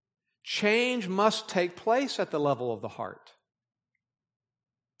 Change must take place at the level of the heart.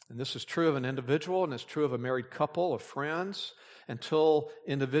 And this is true of an individual, and it's true of a married couple, of friends. Until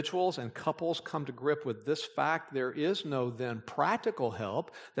individuals and couples come to grip with this fact, there is no then practical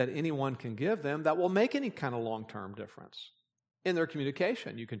help that anyone can give them that will make any kind of long-term difference in their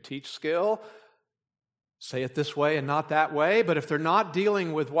communication. You can teach skill, say it this way and not that way, but if they're not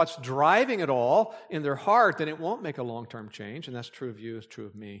dealing with what's driving it all in their heart, then it won't make a long-term change, and that's true of you, it's true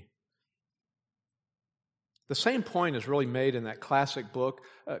of me. The same point is really made in that classic book,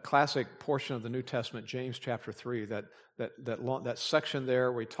 classic portion of the New Testament, James chapter 3, that section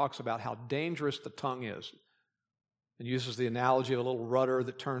there where he talks about how dangerous the tongue is. And uses the analogy of a little rudder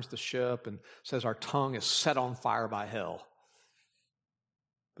that turns the ship and says our tongue is set on fire by hell.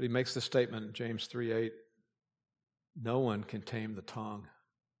 But he makes the statement, James 3:8, no one can tame the tongue.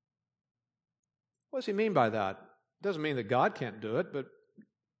 What does he mean by that? It doesn't mean that God can't do it, but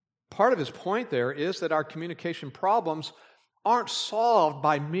part of his point there is that our communication problems aren't solved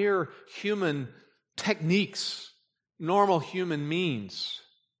by mere human techniques, normal human means.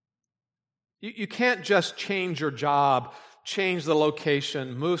 You can't just change your job, change the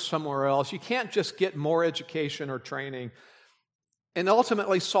location, move somewhere else. You can't just get more education or training and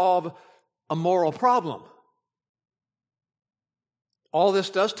ultimately solve a moral problem. All this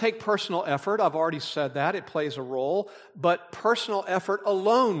does take personal effort. I've already said that. It plays a role. But personal effort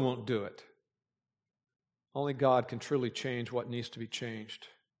alone won't do it. Only God can truly change what needs to be changed.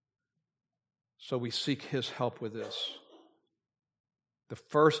 So we seek His help with this. The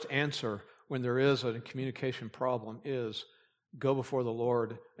first answer when there is a communication problem is go before the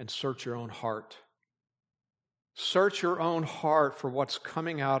Lord and search your own heart. Search your own heart for what's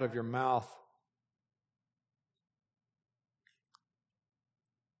coming out of your mouth.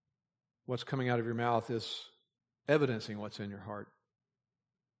 What's coming out of your mouth is evidencing what's in your heart.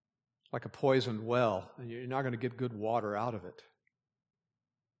 Like a poisoned well, and you're not going to get good water out of it.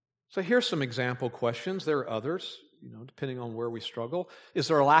 So here's some example questions. There are others, depending on where we struggle. Is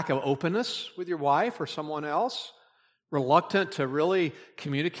there a lack of openness with your wife or someone else? Reluctant to really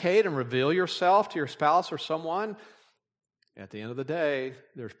communicate and reveal yourself to your spouse or someone? At the end of the day,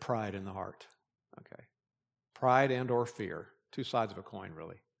 there's pride in the heart. Okay. Pride and or fear. Two sides of a coin,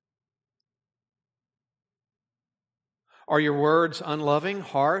 really. Are your words unloving,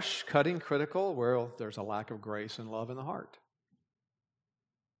 harsh, cutting, critical? Well, there's a lack of grace and love in the heart.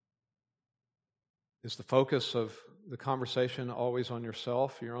 Is the focus of the conversation always on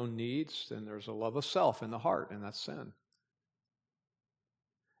yourself, your own needs? Then there's a love of self in the heart, and that's sin.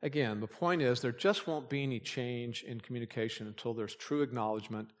 Again, the point is there just won't be any change in communication until there's true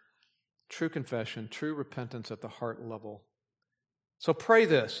acknowledgement, true confession, true repentance at the heart level. So pray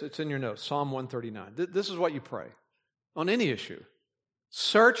this. It's in your notes, Psalm 139. This is what you pray on any issue.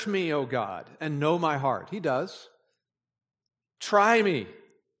 Search me, O God, and know my heart. He does. Try me.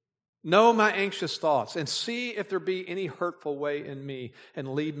 Know my anxious thoughts, and see if there be any hurtful way in me,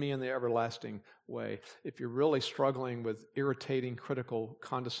 and lead me in the everlasting way. If you're really struggling with irritating, critical,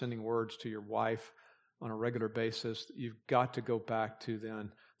 condescending words to your wife on a regular basis, you've got to go back to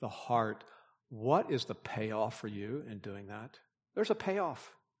then the heart. What is the payoff for you in doing that? There's a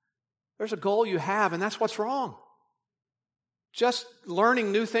payoff. There's a goal you have, and that's what's wrong. Just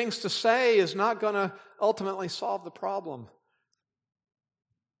learning new things to say is not going to ultimately solve the problem.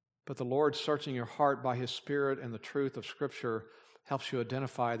 But the Lord searching your heart by His Spirit and the truth of Scripture helps you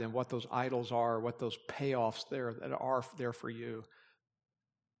identify then what those idols are, what those payoffs there that are there for you.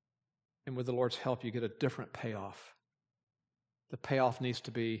 And with the Lord's help, you get a different payoff. The payoff needs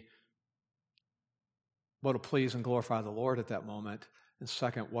to be what will please and glorify the Lord at that moment. And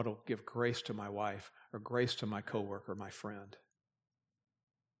second, what will give grace to my wife or grace to my coworker, my friend.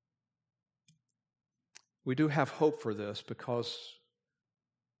 We do have hope for this because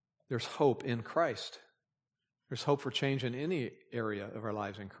there's hope in Christ. There's hope for change in any area of our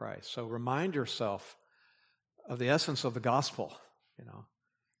lives in Christ. So remind yourself of the essence of the gospel,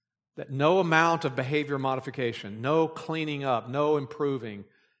 that no amount of behavior modification, no cleaning up, no improving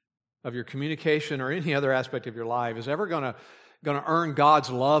of your communication or any other aspect of your life is ever going to earn God's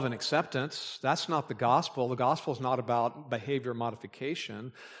love and acceptance. That's not the gospel. The gospel is not about behavior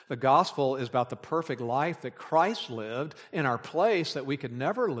modification. The gospel is about the perfect life that Christ lived in our place that we could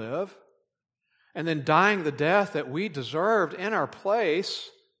never live, and then dying the death that we deserved in our place.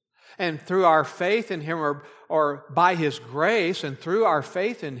 And through our faith in Him, or by His grace, and through our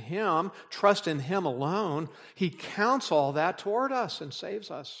faith in Him, trust in Him alone, He counts all that toward us and saves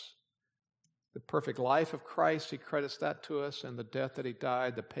us. The perfect life of Christ, He credits that to us, and the death that He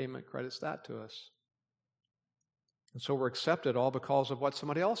died, the payment credits that to us. And so we're accepted all because of what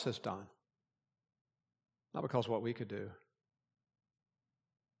somebody else has done, not because of what we could do.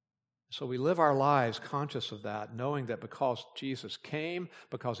 So we live our lives conscious of that, knowing that because Jesus came,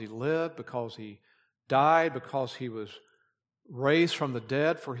 because He lived, because He died, because He was raised from the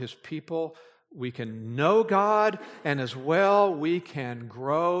dead for His people, we can know God, and as well we can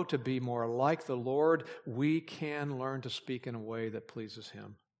grow to be more like the Lord. We can learn to speak in a way that pleases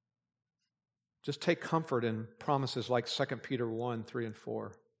Him. Just take comfort in promises like 2 Peter 1, 3 and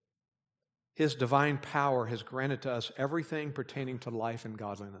 4. His divine power has granted to us everything pertaining to life and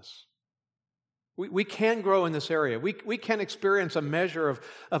godliness. We can grow in this area. We can experience a measure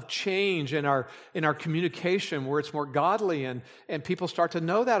of change in our communication where it's more godly, and people start to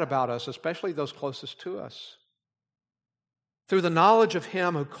know that about us, especially those closest to us. Through the knowledge of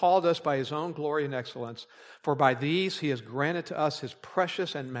Him who called us by His own glory and excellence, for by these He has granted to us His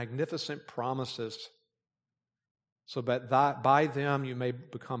precious and magnificent promises, so that by them you may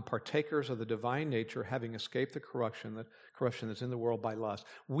become partakers of the divine nature, having escaped the corruption that's in the world by lust.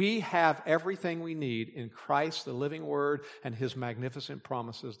 We have everything we need in Christ, the living Word, and His magnificent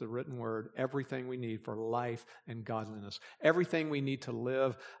promises, the written Word, everything we need for life and godliness. Everything we need to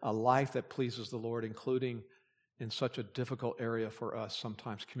live a life that pleases the Lord, including in such a difficult area for us,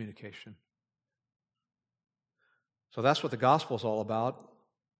 sometimes communication. So that's what the gospel is all about.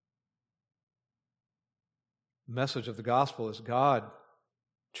 The message of the gospel is God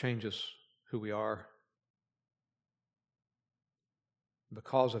changes who we are.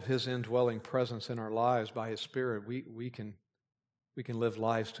 Because of His indwelling presence in our lives by His Spirit, we can live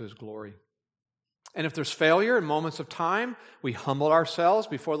lives to His glory. And if there's failure in moments of time, we humble ourselves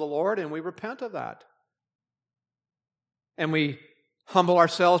before the Lord and we repent of that. And we humble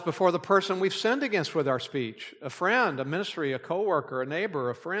ourselves before the person we've sinned against with our speech, a friend, a ministry, a coworker, a neighbor,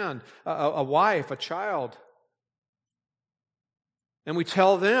 a friend, a wife, a child. And we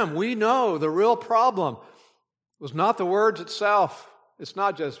tell them, we know the real problem was not the words itself. It's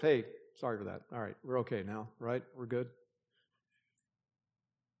not just, hey, sorry for that. All right, we're okay now, right? We're good.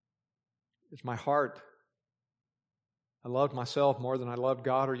 It's my heart. I loved myself more than I loved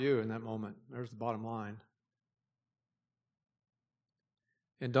God or you in that moment. There's the bottom line.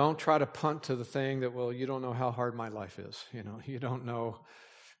 And don't try to punt to the thing that, well, you don't know how hard my life is. You don't know,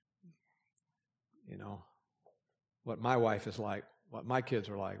 what my wife is like, what my kids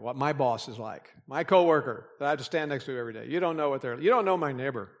are like, what my boss is like, my coworker that I have to stand next to every day. You don't know you don't know my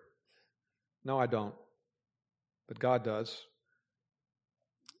neighbor. No, I don't. But God does.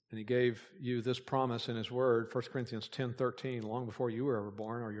 And He gave you this promise in His Word, 1 Corinthians 10:13, long before you were ever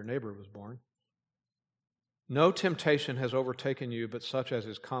born or your neighbor was born. No temptation has overtaken you but such as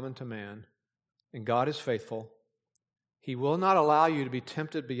is common to man, and God is faithful. He will not allow you to be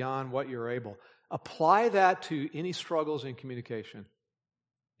tempted beyond what you're able. Apply that to any struggles in communication.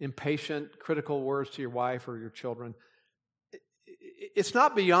 Impatient, critical words to your wife or your children. It's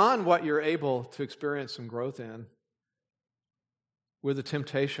not beyond what you're able to experience some growth in. With the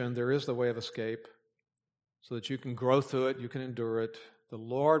temptation, there is the way of escape so that you can grow through it, you can endure it. The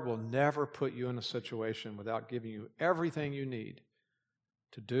Lord will never put you in a situation without giving you everything you need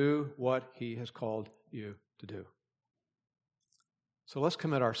to do what He has called you to do. So let's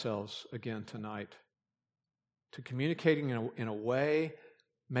commit ourselves again tonight to communicating in a way,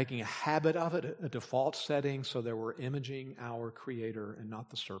 making a habit of it, a default setting, so that we're imaging our Creator and not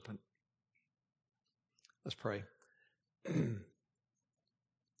the serpent. Let's pray.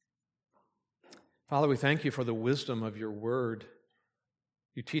 Father, we thank You for the wisdom of Your Word.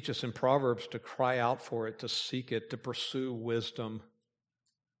 You teach us in Proverbs to cry out for it, to seek it, to pursue wisdom.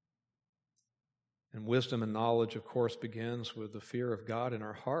 And wisdom and knowledge, of course, begins with the fear of God in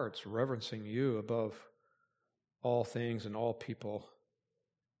our hearts, reverencing You above all things and all people,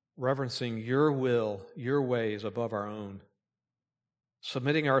 reverencing Your will, Your ways above our own,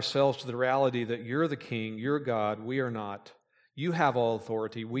 submitting ourselves to the reality that You're the King, You're God, we are not. You have all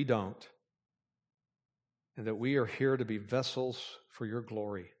authority, we don't. And that we are here to be vessels for Your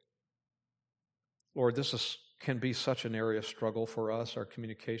glory. Lord, this can be such an area of struggle for us, our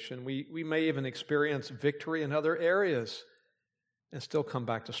communication. We may even experience victory in other areas and still come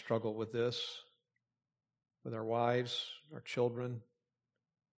back to struggle with this, with our wives, our children,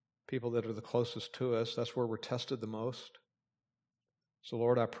 people that are the closest to us. That's where we're tested the most. So,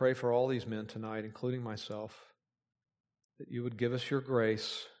 Lord, I pray for all these men tonight, including myself, that You would give us Your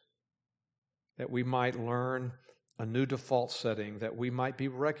grace, that we might learn a new default setting, that we might be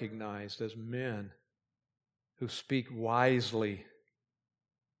recognized as men who speak wisely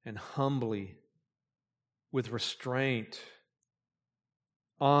and humbly, with restraint,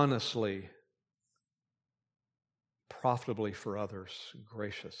 honestly, profitably for others,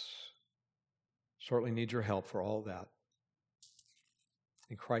 gracious. Certainly need Your help for all that.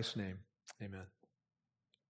 In Christ's name, amen.